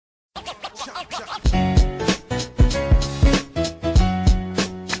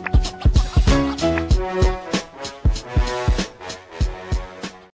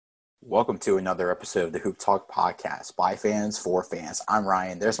Welcome to another episode of the Hoop Talk podcast by fans for fans. I'm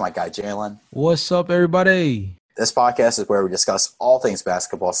Ryan. There's my guy, Jalen. What's up, everybody? This podcast is where we discuss all things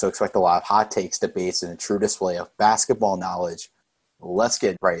basketball, so expect a lot of hot takes, debates, and a true display of basketball knowledge. Let's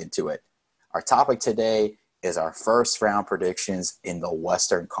get right into it. Our topic today is our first round predictions in the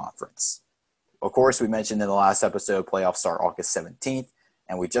Western Conference. Of course, we mentioned in the last episode, playoffs start August 17th,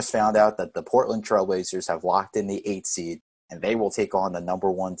 and we just found out that the Portland Trailblazers have locked in the 8th seed, and they will take on the number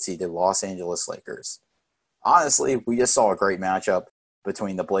 1 seeded Los Angeles Lakers. Honestly, we just saw a great matchup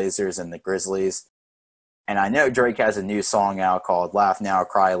between the Blazers and the Grizzlies. And I know Drake has a new song out called Laugh Now,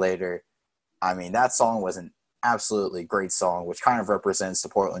 Cry Later. I mean, that song was an absolutely great song, which kind of represents the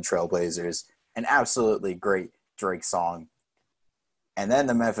Portland Trailblazers. An absolutely great Drake song. And then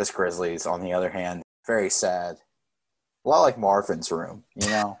the Memphis Grizzlies, on the other hand, very sad. A lot like Marvin's Room, you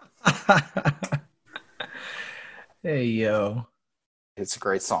know? Hey, yo. It's a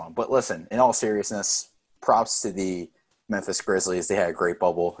great song. But listen, in all seriousness, props to the Memphis Grizzlies. They had a great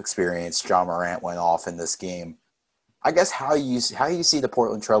bubble experience. Ja Morant went off in this game. I guess how you see the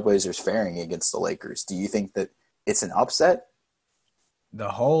Portland Trailblazers faring against the Lakers? Do you think that it's an upset? The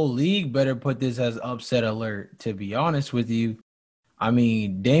whole league better put this as upset alert, to be honest with you. I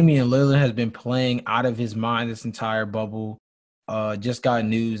mean, Damian Lillard has been playing out of his mind this entire bubble. Just got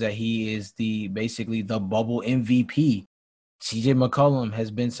news that he is basically the bubble MVP. CJ McCollum has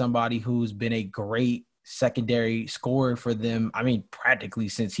been somebody who's been a great secondary scorer for them. I mean, practically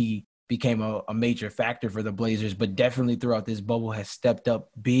since he became a major factor for the Blazers, but definitely throughout this bubble has stepped up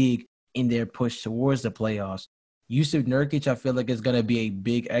big in their push towards the playoffs. Yusuf Nurkic, I feel like, is going to be a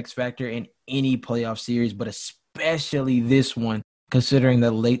big X factor in any playoff series, but especially this one, considering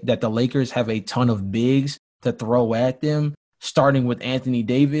that the Lakers have a ton of bigs to throw at them, starting with Anthony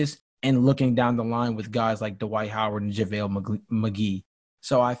Davis and looking down the line with guys like Dwight Howard and JaVale McGee.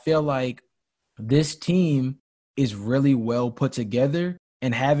 So I feel like this team is really well put together,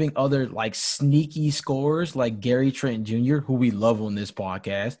 and having other like sneaky scorers like Gary Trent Jr., who we love on this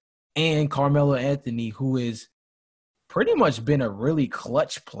podcast, and Carmelo Anthony, who is pretty much been a really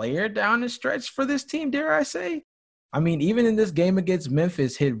clutch player down the stretch for this team, dare I say. I mean, even in this game against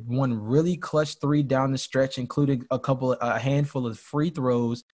Memphis, hit one really clutch 3 down the stretch, including a handful of free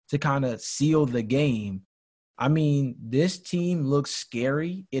throws to kind of seal the game. I mean, this team looks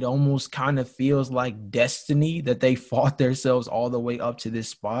scary. It almost kind of feels like destiny that they fought themselves all the way up to this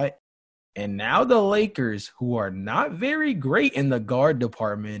spot. And now the Lakers, who are not very great in the guard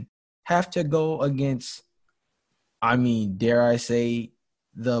department, have to go against, I mean, dare I say,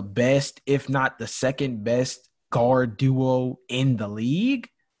 the best, if not the second best guard duo in the league.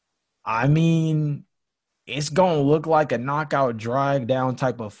 I mean, it's going to look like a knockout drag down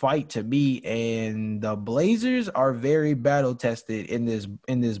type of fight to me, and the Blazers are very battle tested in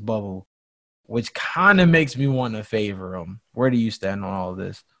this bubble, which kind of makes me want to favor them. Where do you stand on all of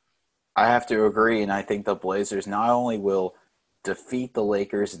this? I have to agree, and I think the Blazers not only will defeat the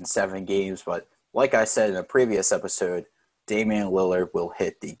Lakers in 7 games, but like I said in a previous episode, Damian Lillard will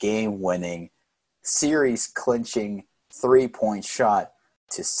hit the game-winning, series-clinching 3-point shot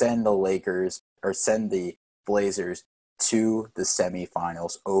to send the Blazers to the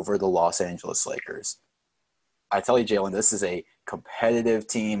semifinals over the Los Angeles Lakers. I tell you, Jalen, this is a competitive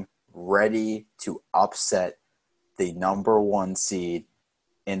team ready to upset the number 1 seed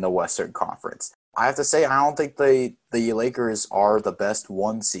in the Western Conference. I have to say, I don't think the Lakers are the best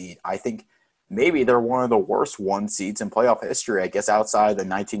 1 seed. I think maybe they're one of the worst 1 seeds in playoff history, I guess, outside the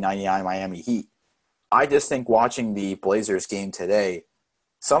 1999 Miami Heat. I just think watching the Blazers game today,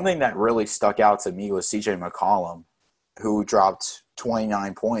 something that really stuck out to me was CJ McCollum, who dropped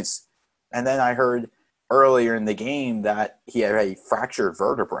 29 points. And then I heard earlier in the game that he had a fractured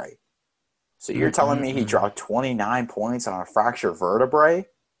vertebrae. So you're telling me he dropped 29 points on a fractured vertebrae?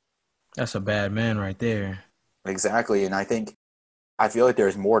 That's a bad man right there. Exactly. And I feel like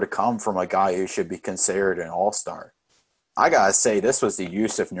there's more to come from a guy who should be considered an all-star. I got to say, this was the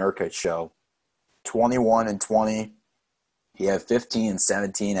Yusuf Nurkic show. 21 and 20. He had 15 and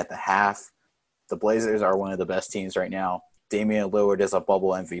 17 at the half. The Blazers are one of the best teams right now. Damian Lillard is a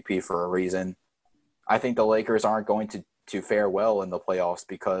bubble MVP for a reason. I think the Lakers aren't going to fare well in the playoffs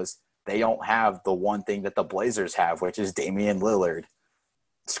because they don't have the one thing that the Blazers have, which is Damian Lillard.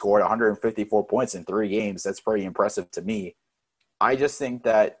 Scored 154 points in 3 games. That's pretty impressive to me. I just think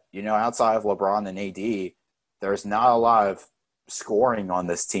that, outside of LeBron and AD, there's not a lot of scoring on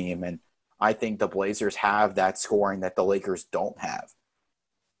this team, and I think the Blazers have that scoring that the Lakers don't have.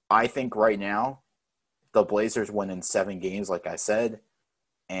 I think right now the Blazers win in 7 games, like I said,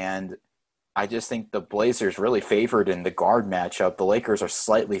 and I just think the Blazers really favored in the guard matchup. The Lakers are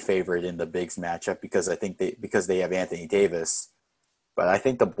slightly favored in the bigs matchup because they have Anthony Davis. But I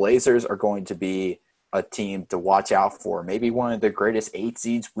think the Blazers are going to be a team to watch out for. Maybe one of the greatest 8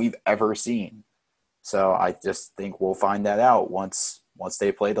 seeds we've ever seen. So I just think we'll find that out once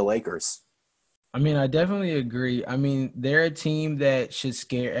they play the Lakers. I mean, I definitely agree. I mean, they're a team that should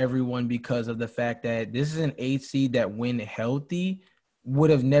scare everyone because of the fact that this is an 8 seed that, when healthy, would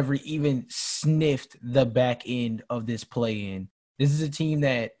have never even sniffed the back end of this play-in. This is a team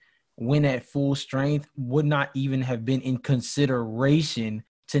that, when at full strength, would not even have been in consideration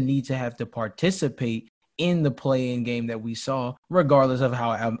to need to have to participate in the play-in game that we saw, regardless of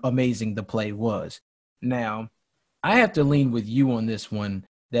how amazing the play was. Now, I have to lean with you on this one,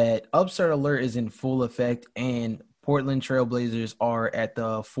 that upset alert is in full effect and Portland Trailblazers are at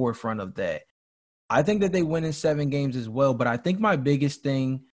the forefront of that. I think that they win in 7 games as well, but I think my biggest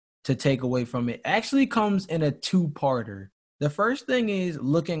thing to take away from it actually comes in a 2-parter. The first thing is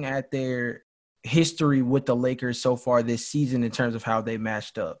looking at their history with the Lakers so far this season in terms of how they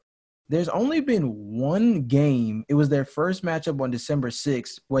matched up. There's only been 1 game. It was their first matchup on December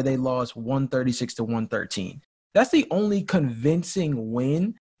 6th where they lost 136-113. That's the only convincing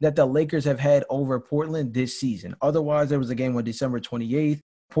win that the Lakers have had over Portland this season. Otherwise, there was a game on December 28th.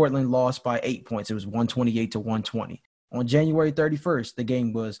 Portland lost by 8 points. It was 128-120. On January 31st, the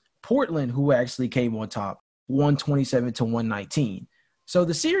game was Portland who actually came on top, 127-119. So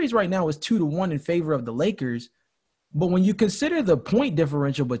the series right now is 2-1 in favor of the Lakers. But when you consider the point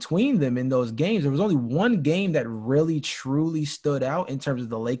differential between them in those games, there was only 1 game that really truly stood out in terms of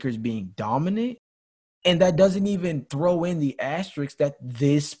the Lakers being dominant. And that doesn't even throw in the asterisk that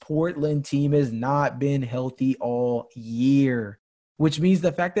this Portland team has not been healthy all year, which means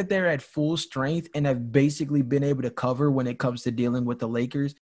the fact that they're at full strength and have basically been able to cover when it comes to dealing with the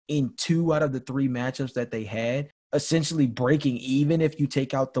Lakers in 2 out of the 3 matchups that they had, essentially breaking even if you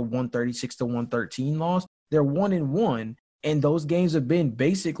take out the 136-113 loss. They're 1-1, and those games have been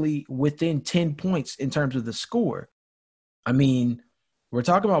basically within 10 points in terms of the score. I mean, we're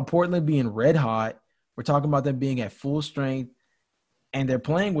talking about Portland being red hot. We're talking about them being at full strength, and they're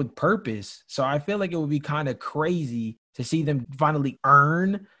playing with purpose. So I feel like it would be kind of crazy to see them finally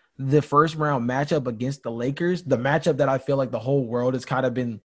earn the first round matchup against the Lakers, the matchup that I feel like the whole world has kind of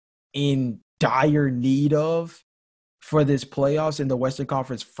been in dire need of for this playoffs in the Western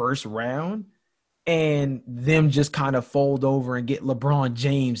Conference first round, and them just kind of fold over and get LeBron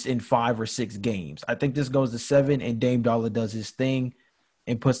James in 5 or 6 games. I think this goes to 7, and Dame Dollar does his thing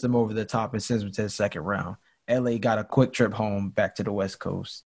and puts them over the top and sends them to the second round. LA got a quick trip home back to the West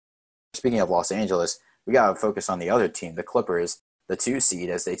Coast. Speaking of Los Angeles, we got to focus on the other team, the Clippers, the 2 seed,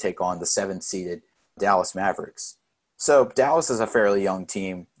 as they take on the 7th-seeded Dallas Mavericks. So Dallas is a fairly young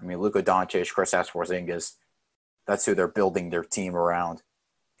team. I mean, Luka Doncic, Kristaps Porzingis, that's who they're building their team around.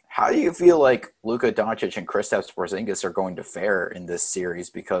 How do you feel like Luka Doncic and Kristaps Porzingis are going to fare in this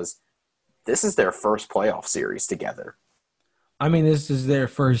series? Because this is their first playoff series together. I mean, this is their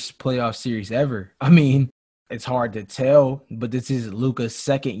first playoff series ever. I mean, it's hard to tell, but this is Luka's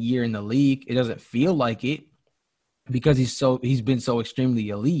 2nd year in the league. It doesn't feel like it because he's been so extremely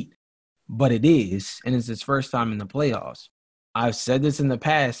elite, but it is, and it's his first time in the playoffs. I've said this in the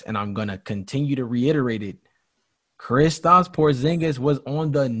past, and I'm going to continue to reiterate it. Kristaps Porzingis was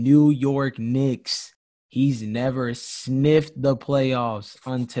on the New York Knicks. He's never sniffed the playoffs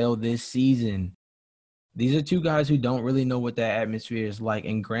until this season. These are 2 guys who don't really know what that atmosphere is like.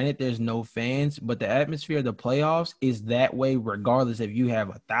 And granted, there's no fans, but the atmosphere of the playoffs is that way regardless if you have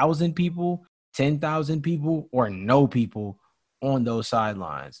 1,000 people, 10,000 people, or no people on those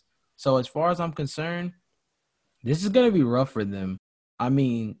sidelines. So as far as I'm concerned, this is going to be rough for them. I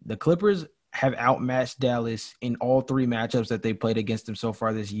mean, the Clippers have outmatched Dallas in all 3 matchups that they played against them so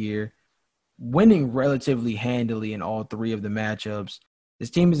far this year, winning relatively handily in all 3 of the matchups. This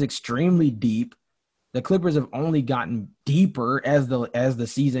team is extremely deep. The Clippers have only gotten deeper as the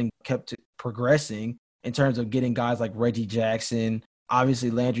season kept progressing in terms of getting guys like Reggie Jackson,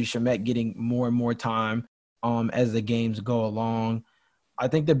 obviously Landry Shamet getting more and more time as the games go along. I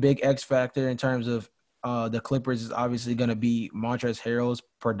think the big X factor in terms of the Clippers is obviously going to be Montrezl Harrell's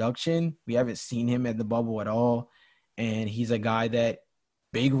production. We haven't seen him at the bubble at all, and he's a guy that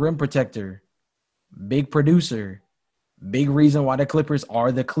big rim protector, big producer, big reason why the Clippers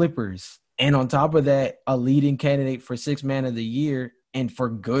are the Clippers. And on top of that, a leading candidate for 6th man of the year, and for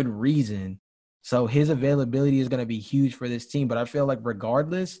good reason. So his availability is going to be huge for this team. But I feel like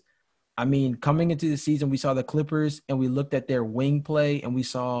regardless, I mean, coming into the season, we saw the Clippers and we looked at their wing play and we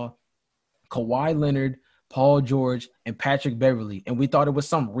saw Kawhi Leonard, Paul George, and Patrick Beverly. And we thought it was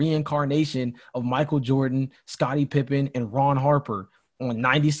some reincarnation of Michael Jordan, Scottie Pippen, and Ron Harper on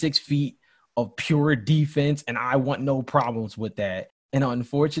 96 feet of pure defense. And I want no problems with that. And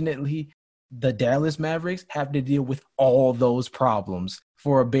unfortunately, the Dallas Mavericks have to deal with all those problems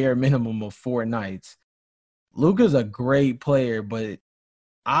for a bare minimum of 4 nights. Luka's a great player, but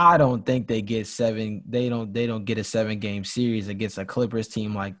I don't think they get 7. They don't get a 7-game series against a Clippers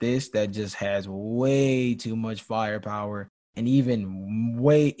team like this that just has way too much firepower and even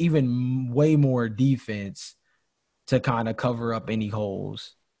way more defense to kind of cover up any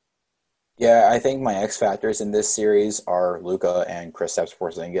holes. Yeah, I think my X factors in this series are Luka and Kristaps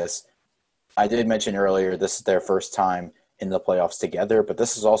Porzingis. I did mention earlier this is their first time in the playoffs together, but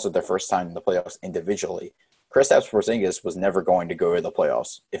this is also their first time in the playoffs individually. Kristaps Porzingis was never going to go to the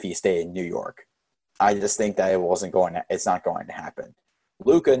playoffs if he stayed in New York. I just think that it's not going to happen.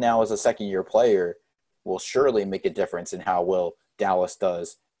 Luka now as a second-year player will surely make a difference in how well Dallas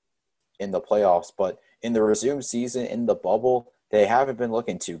does in the playoffs, but in the resumed season in the bubble, they haven't been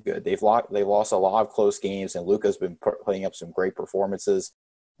looking too good. They lost a lot of close games, and Luka's been putting up some great performances.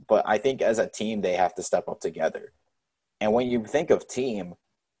 But I think as a team, they have to step up together. And when you think of team,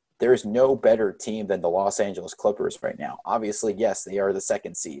 there's no better team than the Los Angeles Clippers right now. Obviously, yes, they are the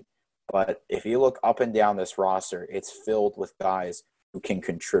second seed. But if you look up and down this roster, it's filled with guys who can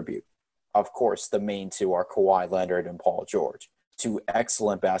contribute. Of course, the main two are Kawhi Leonard and Paul George. 2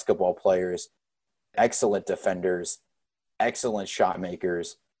 excellent basketball players, excellent defenders, excellent shot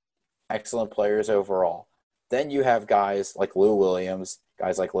makers, excellent players overall. Then you have guys like Lou Williams,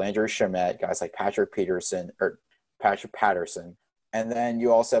 guys like Landry Shamet, guys like Patrick Patterson, and then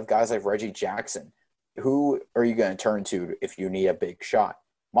you also have guys like Reggie Jackson. Who are you going to turn to if you need a big shot?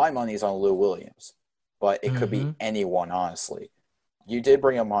 My money's on Lou Williams, but it could be anyone, honestly. You did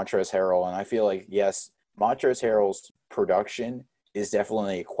bring up Montrezl Harrell, and I feel like, yes, Montrezl Harrell's production is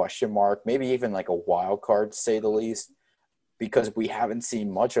definitely a question mark, maybe even like a wild card, to say the least, because we haven't seen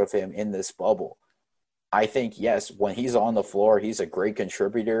much of him in this bubble. I think, yes, when he's on the floor, he's a great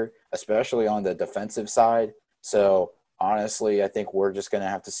contributor, especially on the defensive side. So, honestly, I think we're just going to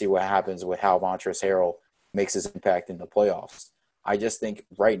have to see what happens with how Montrezl Harrell makes his impact in the playoffs. I just think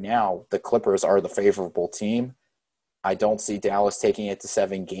right now the Clippers are the favorable team. I don't see Dallas taking it to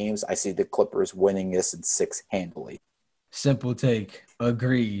 7 games. I see the Clippers winning this in 6 handily. Simple take.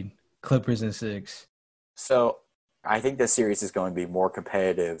 Agreed. Clippers in 6. So I think this series is going to be more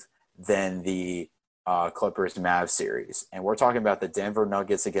competitive than the Clippers-Mavs series. And we're talking about the Denver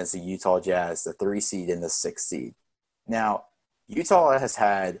Nuggets against the Utah Jazz, the 3 seed and the 6 seed. Now, Utah has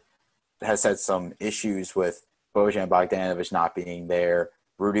had some issues with Bojan Bogdanovic not being there,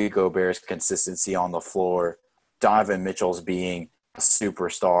 Rudy Gobert's consistency on the floor, Donovan Mitchell's being a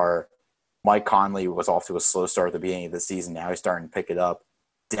superstar. Mike Conley was off to a slow start at the beginning of the season. Now he's starting to pick it up.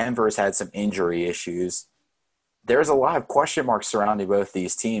 Denver's had some injury issues. There's a lot of question marks surrounding both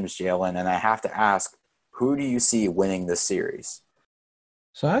these teams, Jalen, and I have to ask, who do you see winning this series?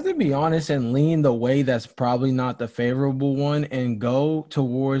 So I have to be honest and lean the way that's probably not the favorable one and go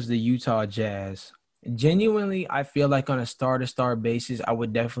towards the Utah Jazz. Genuinely, I feel like on a star-to-star basis, I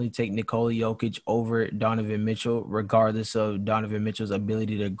would definitely take Nikola Jokic over Donovan Mitchell, regardless of Donovan Mitchell's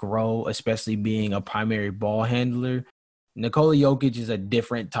ability to grow, especially being a primary ball handler. Nikola Jokic is a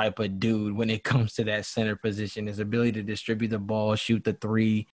different type of dude when it comes to that center position. His ability to distribute the ball, shoot the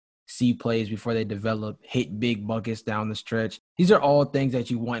 3, see plays before they develop, hit big buckets down the stretch. These are all things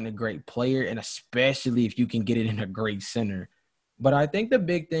that you want in a great player, and especially if you can get it in a great center. But I think the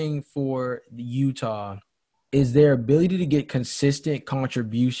big thing for Utah is their ability to get consistent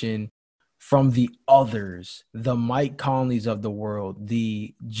contribution from the others, the Mike Conleys of the world,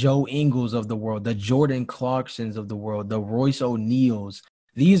 the Joe Ingles of the world, the Jordan Clarksons of the world, the Royce O'Neals.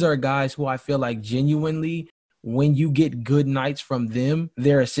 These are guys who I feel like genuinely, when you get good nights from them,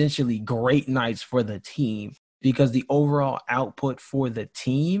 they're essentially great nights for the team because the overall output for the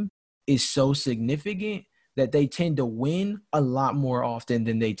team is so significant that they tend to win a lot more often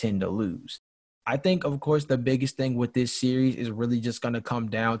than they tend to lose. I think, of course, the biggest thing with this series is really just going to come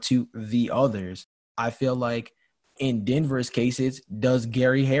down to the others. I feel like in Denver's cases, does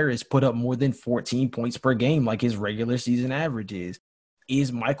Gary Harris put up more than 14 points per game like his regular season average is?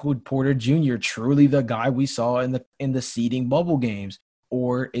 Is Michael Porter Jr. truly the guy we saw in the seeding bubble games?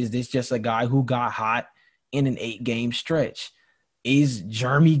 Or is this just a guy who got hot in an 8-game stretch? Is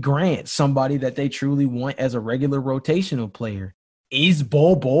Jeremy Grant somebody that they truly want as a regular rotational player? Is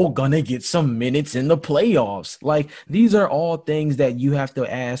Bol Bol going to get some minutes in the playoffs? Like, these are all things that you have to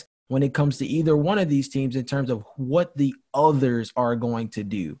ask when it comes to either one of these teams in terms of what the others are going to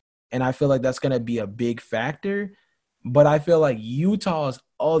do. And I feel like that's going to be a big factor. But I feel like Utah's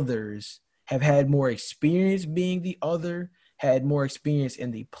others have had more experience being the other, had more experience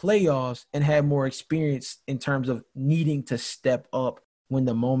in the playoffs, and had more experience in terms of needing to step up when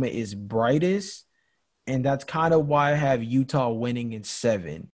the moment is brightest. And that's kind of why I have Utah winning in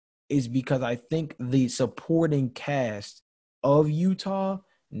 7, is because I think the supporting cast of Utah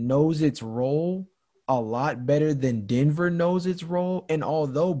knows its role a lot better than Denver knows its role. And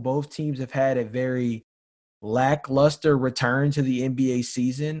although both teams have had a very lackluster return to the NBA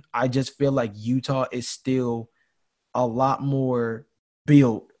season, I just feel like Utah is still a lot more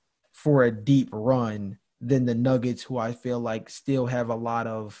built for a deep run than the Nuggets, who I feel like still have a lot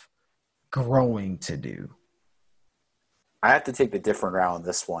of growing to do. I have to take the different route on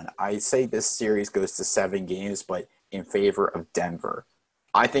this one. I say this series goes to 7 games, but in favor of Denver.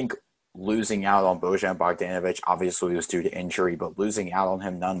 I think losing out on Bojan Bogdanovic obviously was due to injury, but losing out on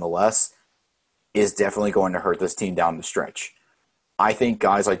him nonetheless is definitely going to hurt this team down the stretch. I think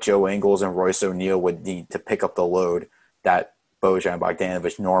guys like Joe Ingles and Royce O'Neal would need to pick up the load that Bojan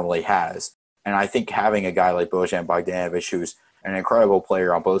Bogdanovic normally has. And I think having a guy like Bojan Bogdanovic, who's an incredible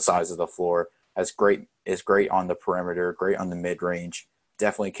player on both sides of the floor, is great on the perimeter, great on the mid-range,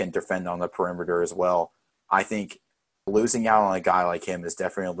 definitely can defend on the perimeter as well. I think losing out on a guy like him is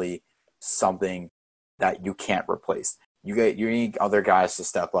definitely something that you can't replace. You need other guys to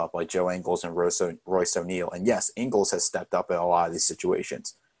step up, like Joe Ingles and Royce O'Neal. And yes, Ingles has stepped up in a lot of these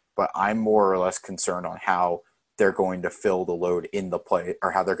situations, but I'm more or less concerned on how they're going to fill the load in the play,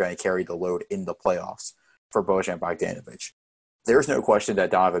 or how they're going to carry the load in the playoffs for Bojan Bogdanovic. There's no question that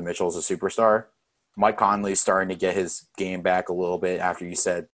Donovan Mitchell is a superstar. Mike Conley's starting to get his game back a little bit after you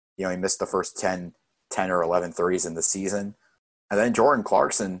said, he missed the first 10 or 11 threes in the season. And then Jordan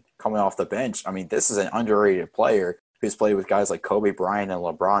Clarkson coming off the bench. I mean, this is an underrated player who's played with guys like Kobe Bryant and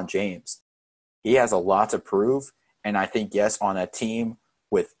LeBron James. He has a lot to prove. And I think, yes, on a team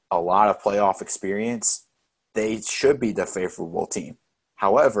with a lot of playoff experience, they should be the favorable team.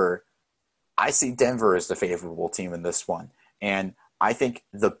 However, I see Denver as the favorable team in this one. And I think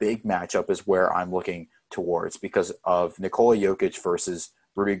the big matchup is where I'm looking towards because of Nikola Jokic versus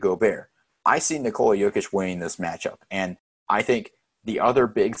Rudy Gobert. I see Nikola Jokic winning this matchup. And I think the other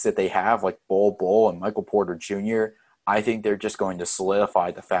bigs that they have, like Bol and Michael Porter Jr., I think they're just going to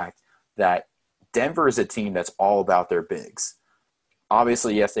solidify the fact that Denver is a team that's all about their bigs.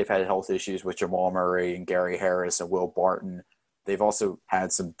 Obviously, yes, they've had health issues with Jamal Murray and Gary Harris and Will Barton. They've also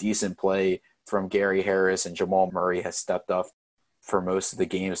had some decent play from Gary Harris, and Jamal Murray has stepped up for most of the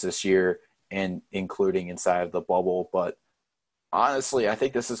games this year, and including inside of the bubble. But honestly, I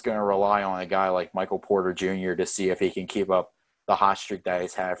think this is going to rely on a guy like Michael Porter Jr. to see if he can keep up the hot streak that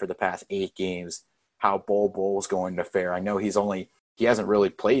he's had for the past 8 games, how Bol is going to fare. I know he hasn't really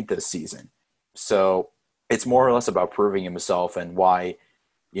played this season. So it's more or less about proving himself, and why,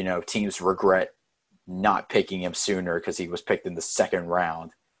 teams regret not picking him sooner because he was picked in the 2nd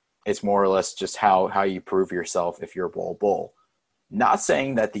round. It's more or less just how you prove yourself if you're Bol. Not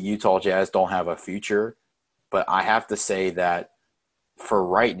saying that the Utah Jazz don't have a future, but I have to say that for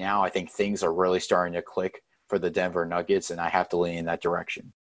right now, I think things are really starting to click for the Denver Nuggets, and I have to lean in that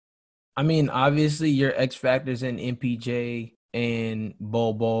direction. I mean, obviously your X factors in MPJ and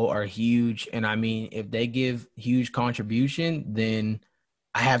Bol are huge. And I mean, if they give huge contribution, then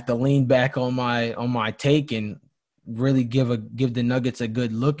I have to lean back on my take and really give the Nuggets a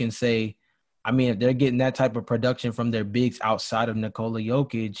good look and say, I mean, if they're getting that type of production from their bigs outside of Nikola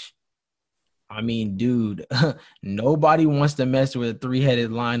Jokic, I mean, dude, nobody wants to mess with a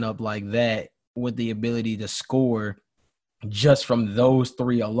 3-headed lineup like that with the ability to score just from those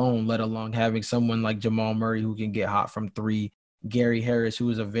 3 alone, let alone having someone like Jamal Murray who can get hot from 3, Gary Harris, who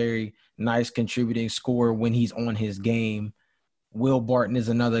is a very nice contributing scorer when he's on his game. Will Barton is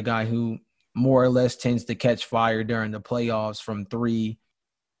another guy who more or less tends to catch fire during the playoffs from 3.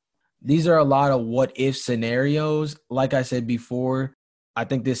 These are a lot of what-if scenarios. Like I said before, I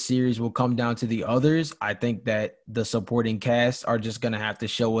think this series will come down to the others. I think that the supporting cast are just going to have to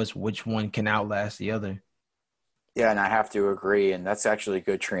show us which one can outlast the other. Yeah, and I have to agree, and that's actually a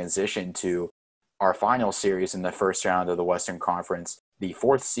good transition to our final series in the first round of the Western Conference, the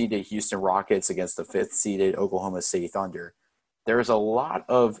 4th-seeded Houston Rockets against the 5th-seeded Oklahoma City Thunder. There's a lot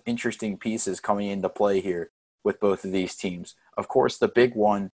of interesting pieces coming into play here with both of these teams. Of course, the big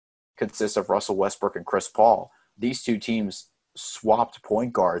one consists of Russell Westbrook and Chris Paul. These two teams swapped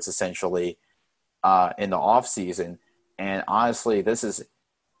point guards essentially in the offseason. And honestly,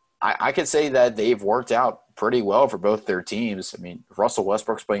 I could say that they've worked out pretty well for both their teams. I mean, Russell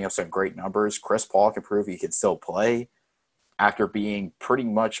Westbrook's putting up some great numbers. Chris Paul can prove he can still play after being pretty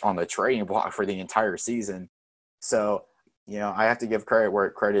much on the trading block for the entire season. So, I have to give credit where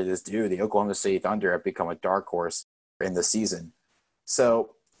credit is due. The Oklahoma City Thunder have become a dark horse in the season.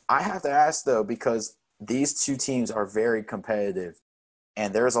 So I have to ask, though, because these two teams are very competitive,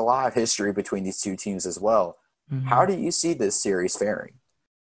 and there's a lot of history between these two teams as well. Mm-hmm. How do you see this series faring?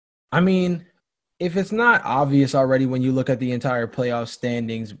 I mean, if it's not obvious already when you look at the entire playoff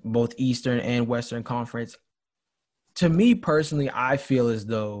standings, both Eastern and Western Conference, to me personally, I feel as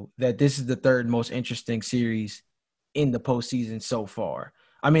though that this is the third most interesting series in the postseason so far.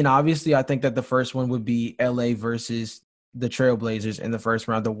 I mean, obviously, I think that the first one would be LA versus the Trailblazers in the first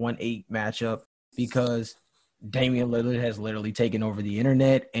round, the 1-8 matchup, because Damian Lillard has literally taken over the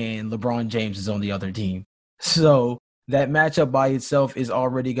internet and LeBron James is on the other team. So that matchup by itself is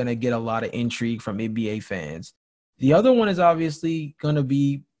already going to get a lot of intrigue from NBA fans. The other one is obviously going to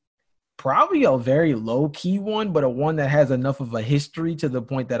be probably a very low-key one, but a one that has enough of a history to the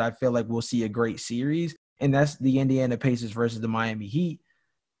point that I feel like we'll see a great series, and that's the Indiana Pacers versus the Miami Heat,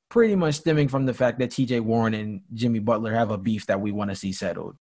 pretty much stemming from the fact that TJ Warren and Jimmy Butler have a beef that we want to see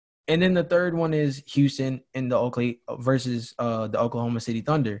settled. And then the third one is Houston and the Oklahoma City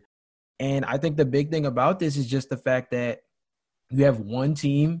Thunder. And I think the big thing about this is just the fact that you have one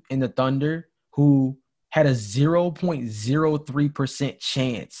team in the Thunder who had a 0.03%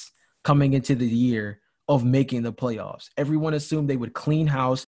 chance coming into the year of making the playoffs. Everyone assumed they would clean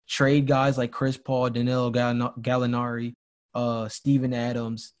house, trade guys like Chris Paul, Danilo Gallinari, Steven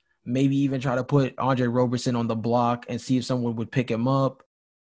Adams, maybe even try to put Andre Roberson on the block and see if someone would pick him up.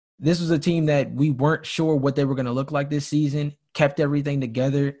 This was a team that we weren't sure what they were going to look like this season, kept everything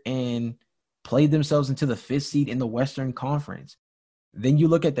together, and played themselves into the 5th seed in the Western Conference. Then you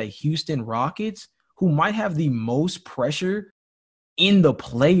look at the Houston Rockets, who might have the most pressure in the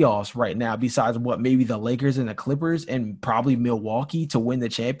playoffs right now, besides what maybe the Lakers and the Clippers and probably Milwaukee to win the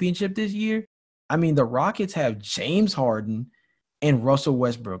championship this year. I mean, the Rockets have James Harden and Russell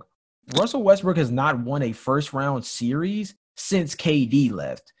Westbrook. Russell Westbrook has not won a first-round series since KD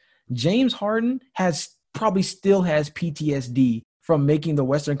left. James Harden still has PTSD from making the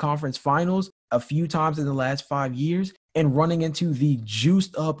Western Conference Finals a few times in the last 5 years and running into the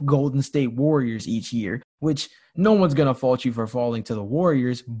juiced up Golden State Warriors each year, which no one's going to fault you for falling to the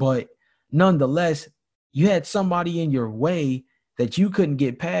Warriors, but nonetheless, you had somebody in your way that you couldn't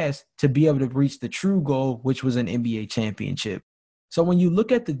get past to be able to reach the true goal, which was an NBA championship. So when you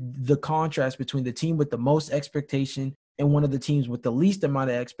look at the contrast between the team with the most expectation and one of the teams with the least amount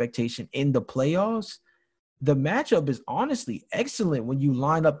of expectation in the playoffs, the matchup is honestly excellent when you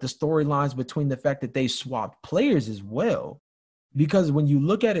line up the storylines between the fact that they swapped players as well. Because when you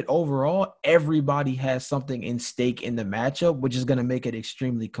look at it overall, everybody has something in stake in the matchup, which is going to make it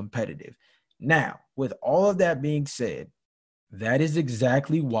extremely competitive. Now, with all of that being said, that is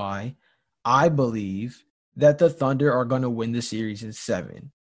exactly why I believe that the Thunder are going to win the series in 7.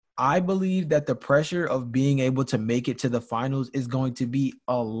 I believe that the pressure of being able to make it to the finals is going to be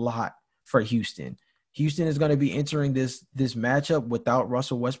a lot for Houston. Houston is going to be entering this matchup without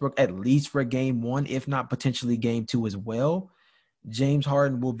Russell Westbrook, at least for game 1, if not potentially game 2 as well. James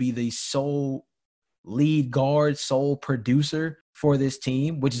Harden will be the sole lead guard, sole producer for this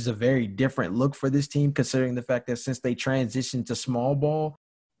team, which is a very different look for this team, considering the fact that since they transitioned to small ball,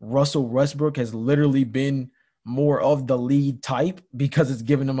 Russell Westbrook has literally been more of the lead type because it's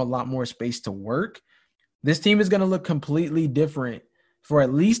given him a lot more space to work. This team is going to look completely different for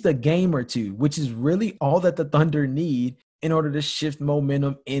at least a game or two, which is really all that the Thunder need in order to shift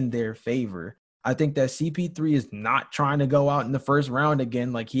momentum in their favor. I think that CP3 is not trying to go out in the first round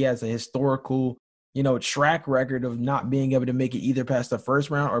again. Like, he has a historical, track record of not being able to make it either past the first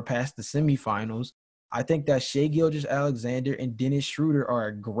round or past the semifinals. I think that Shai Gilgeous-Alexander and Dennis Schroeder are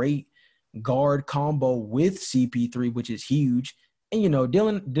a great guard combo with CP3, which is huge. And,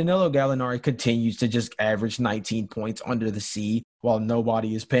 Danilo Gallinari continues to just average 19 points under the sea while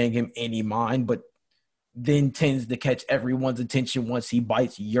nobody is paying him any mind, but then tends to catch everyone's attention once he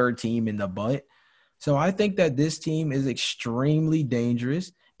bites your team in the butt. So I think that this team is extremely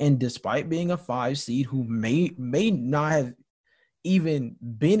dangerous. And despite being a 5 seed who may not have even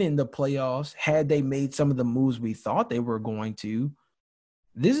been in the playoffs had they made some of the moves we thought they were going to,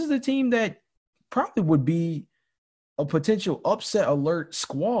 this is a team that probably would be a potential upset alert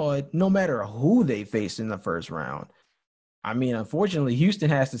squad no matter who they face in the first round. I mean, unfortunately, Houston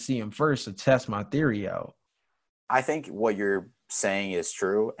has to see him first to test my theory out. I think what you're saying is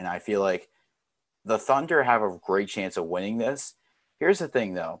true, and I feel like the Thunder have a great chance of winning this. Here's the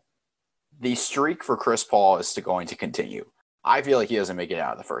thing, though. the streak for Chris Paul is going to continue. I feel like he doesn't make it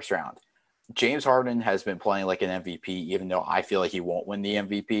out of the first round. James Harden has been playing like an MVP, even though I feel like he won't win the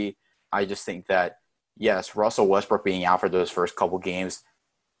MVP. I just think that, yes, Russell Westbrook being out for those first couple games,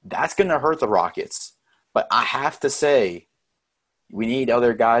 that's going to hurt the Rockets. But I have to say, we need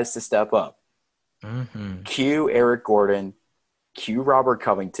other guys to step up. Mm-hmm. Cue Eric Gordon, cue Robert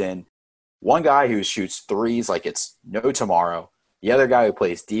Covington, one guy who shoots threes like it's no tomorrow, the other guy who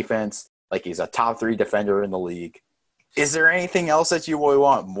plays defense like he's a top 3 defender in the league. Is there anything else that you would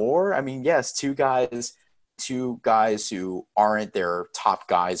want more? I mean, yes, two guys who aren't their top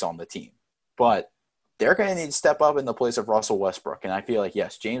guys on the team, but they're going to need to step up in the place of Russell Westbrook. And I feel like,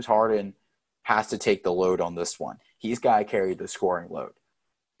 yes, James Harden has to take the load on this one. He's got to carry the scoring load.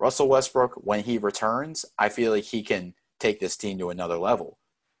 Russell Westbrook, when he returns, I feel like he can take this team to another level.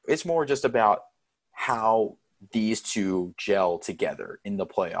 It's more just about how these two gel together in the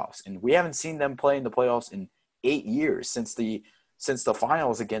playoffs. And we haven't seen them play in the playoffs in 8 years since the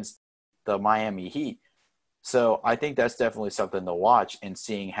finals against the Miami Heat. So I think that's definitely something to watch, and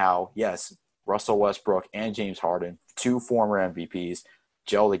seeing how, yes, Russell Westbrook and James Harden, 2 former MVPs,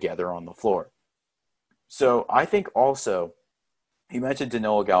 gel together on the floor. So I think also, you mentioned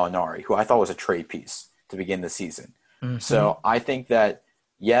Danilo Gallinari, who I thought was a trade piece to begin the season. Mm-hmm. So I think that,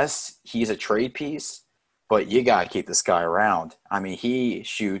 yes, he's a trade piece, but you got to keep this guy around. I mean, he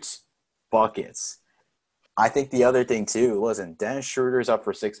shoots buckets. I think the other thing, too, listen, Dennis Schroeder's up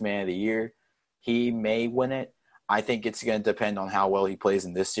for 6th Man of the Year. He may win it. I think it's going to depend on how well he plays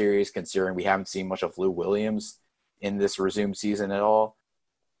in this series, considering we haven't seen much of Lou Williams in this resumed season at all.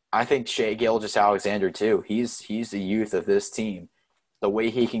 I think Shai Gilgeous-Alexander, too. He's the youth of this team. The way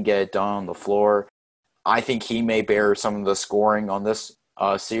he can get it done on the floor, I think he may bear some of the scoring on this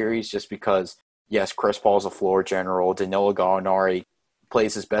series just because, yes, Chris Paul's a floor general. Danilo Gallinari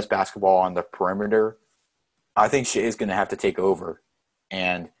plays his best basketball on the perimeter. I think Shai is going to have to take over,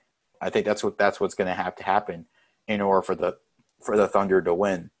 and I think that's what's going to have to happen in order for the Thunder to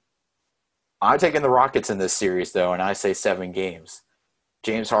win. I'm taking the Rockets in this series, though, and I say 7 games.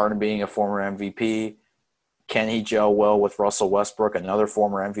 James Harden being a former MVP, can he gel well with Russell Westbrook, another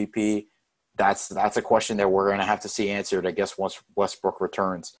former MVP? That's a question that we're going to have to see answered, I guess, once Westbrook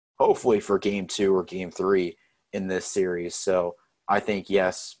returns, hopefully for Game 2 or Game 3 in this series. So I think,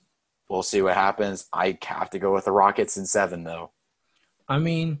 yes, we'll see what happens. I have to go with the Rockets in 7, though. I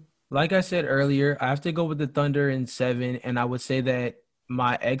mean, like I said earlier, I have to go with the Thunder in 7, and I would say that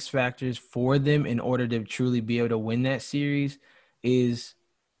my X factors for them in order to truly be able to win that series is,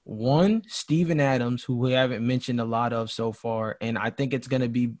 1, Steven Adams, who we haven't mentioned a lot of so far, and I think it's going to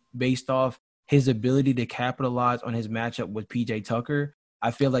be based off his ability to capitalize on his matchup with PJ Tucker. I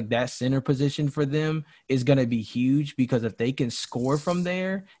feel like that center position for them is going to be huge because if they can score from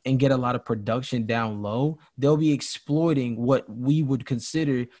there and get a lot of production down low, they'll be exploiting what we would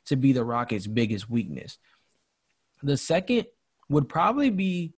consider to be the Rockets' biggest weakness. The second would probably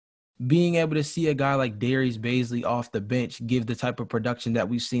be being able to see a guy like Darius Bazley off the bench give the type of production that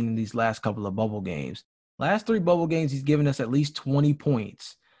we've seen in these last couple of bubble games. Last 3 bubble games, he's given us at least 20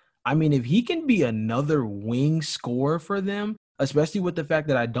 points. I mean, if he can be another wing scorer for them, especially with the fact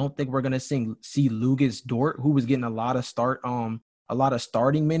that I don't think we're going to see Lucas Dort, who was getting a lot of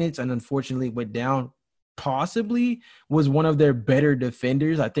starting minutes and unfortunately went down, possibly was one of their better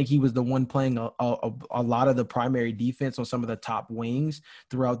defenders. I think he was the one playing a lot of the primary defense on some of the top wings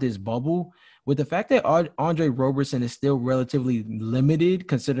throughout this bubble. With the fact that Andre Roberson is still relatively limited,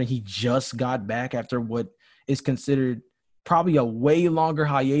 considering he just got back after what is considered probably a way longer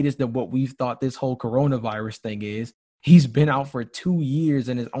hiatus than what we've thought this whole coronavirus thing is. He's been out for 2 years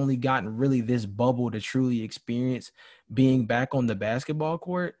and has only gotten really this bubble to truly experience being back on the basketball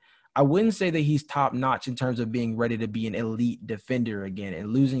court. I wouldn't say that he's top notch in terms of being ready to be an elite defender again,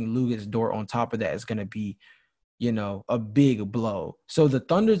 and losing Lucas Dort on top of that is going to be, a big blow. So the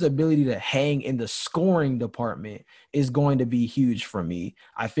Thunder's ability to hang in the scoring department is going to be huge for me.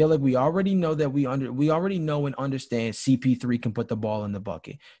 I feel like we already know that we already know and understand CP3 can put the ball in the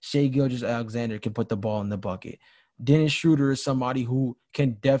bucket. Shai Gilgeous-Alexander can put the ball in the bucket. Dennis Schroeder is somebody who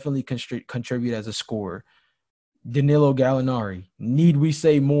can definitely contribute as a scorer. Danilo Gallinari, need we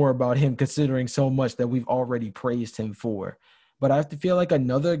say more about him considering so much that we've already praised him for? But I have to feel like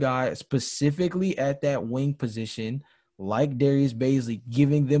another guy specifically at that wing position, like Darius Bazley,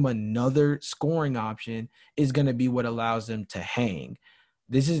 giving them another scoring option is going to be what allows them to hang.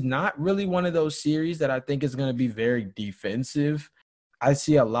 This is not really one of those series that I think is going to be very defensive. I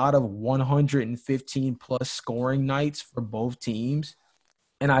see a lot of 115-plus scoring nights for both teams,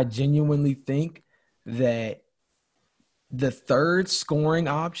 and I genuinely think that the third scoring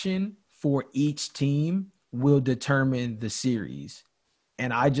option for each team will determine the series.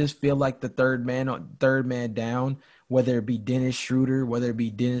 And I just feel like the third man down, whether it be Dennis Schroeder, whether it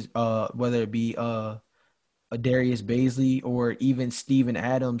be a Darius Baisley, or even Steven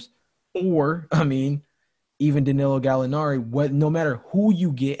Adams, or even Danilo Gallinari, no matter who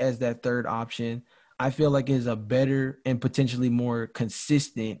you get as that third option, I feel like is a better and potentially more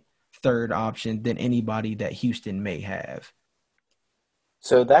consistent third option than anybody that Houston may have.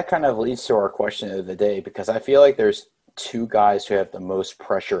 So that kind of leads to our question of the day, because I feel like there's two guys who have the most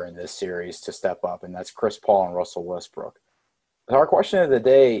pressure in this series to step up, and that's Chris Paul and Russell Westbrook. So our question of the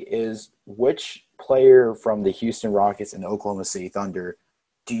day is, which player from the Houston Rockets and Oklahoma City Thunder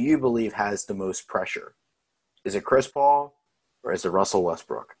do you believe has the most pressure? Is it Chris Paul or is it Russell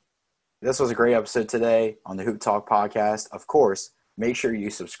Westbrook? This was a great episode today on the Hoop Talk podcast. Of course, make sure you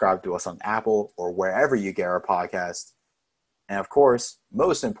subscribe to us on Apple or wherever you get our podcast. And of course,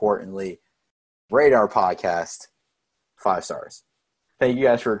 most importantly, rate our podcast 5 stars. Thank you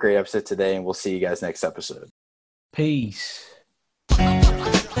guys for a great episode today, and we'll see you guys next episode. Peace.